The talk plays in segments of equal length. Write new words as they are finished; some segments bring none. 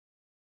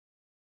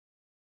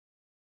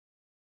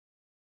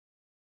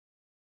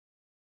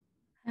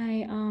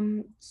Hi,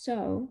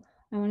 so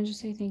I wanted to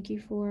say thank you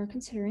for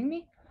considering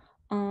me.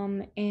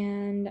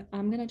 And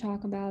I'm going to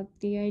talk about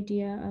the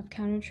idea of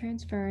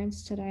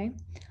countertransference today.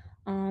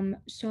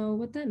 So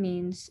what that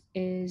means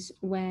is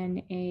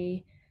when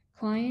a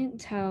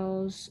client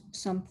tells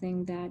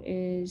something that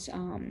is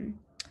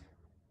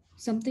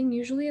something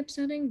usually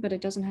upsetting, but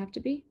it doesn't have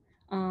to be,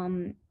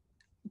 um,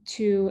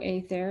 to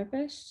a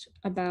therapist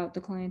about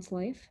the client's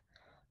life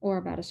or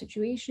about a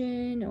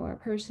situation or a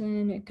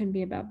person. It can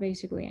be about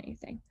basically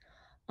anything.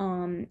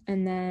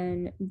 And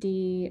then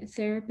the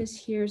therapist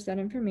hears that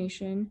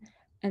information,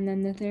 and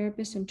then the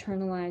therapist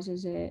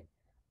internalizes it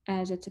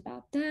as it's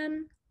about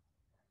them,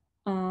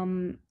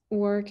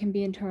 or it can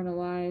be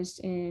internalized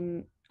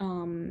in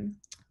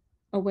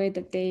a way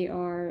that they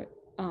are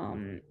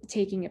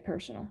taking it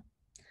personal.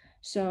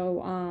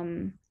 So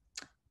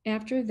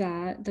after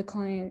that, the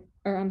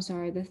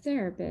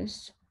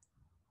therapist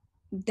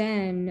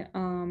then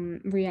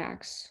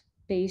reacts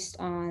based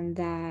on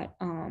that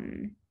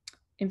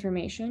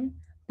information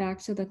back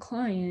to the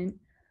client,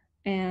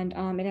 and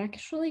it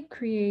actually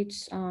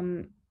creates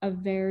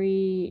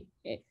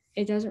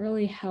it doesn't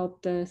really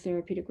help the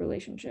therapeutic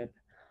relationship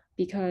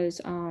because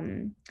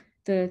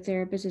the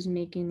therapist is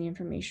making the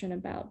information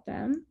about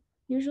them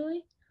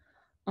usually,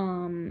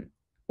 um,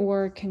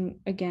 or can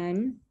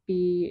again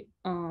be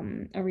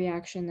a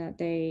reaction that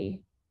they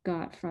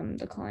got from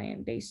the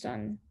client based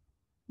on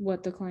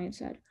what the client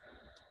said.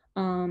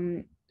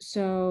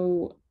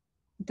 So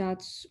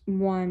that's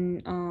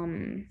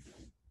one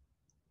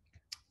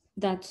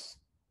that's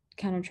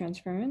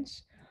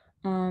countertransference.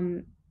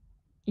 Um,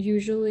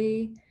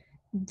 Usually,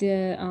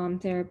 the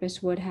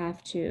therapist would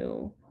have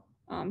to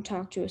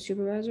talk to a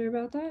supervisor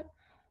about that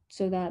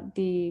so that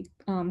the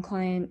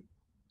client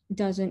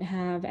doesn't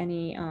have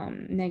any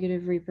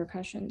negative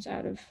repercussions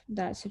out of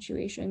that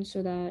situation,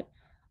 so that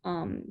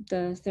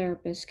the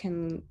therapist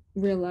can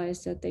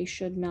realize that they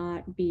should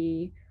not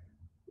be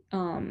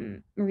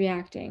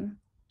reacting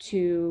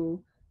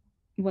to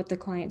what the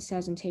client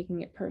says and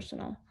taking it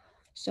personal.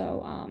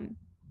 So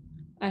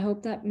I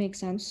hope that makes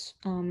sense.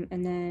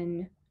 And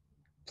then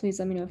please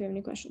let me know if you have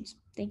any questions.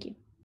 Thank you.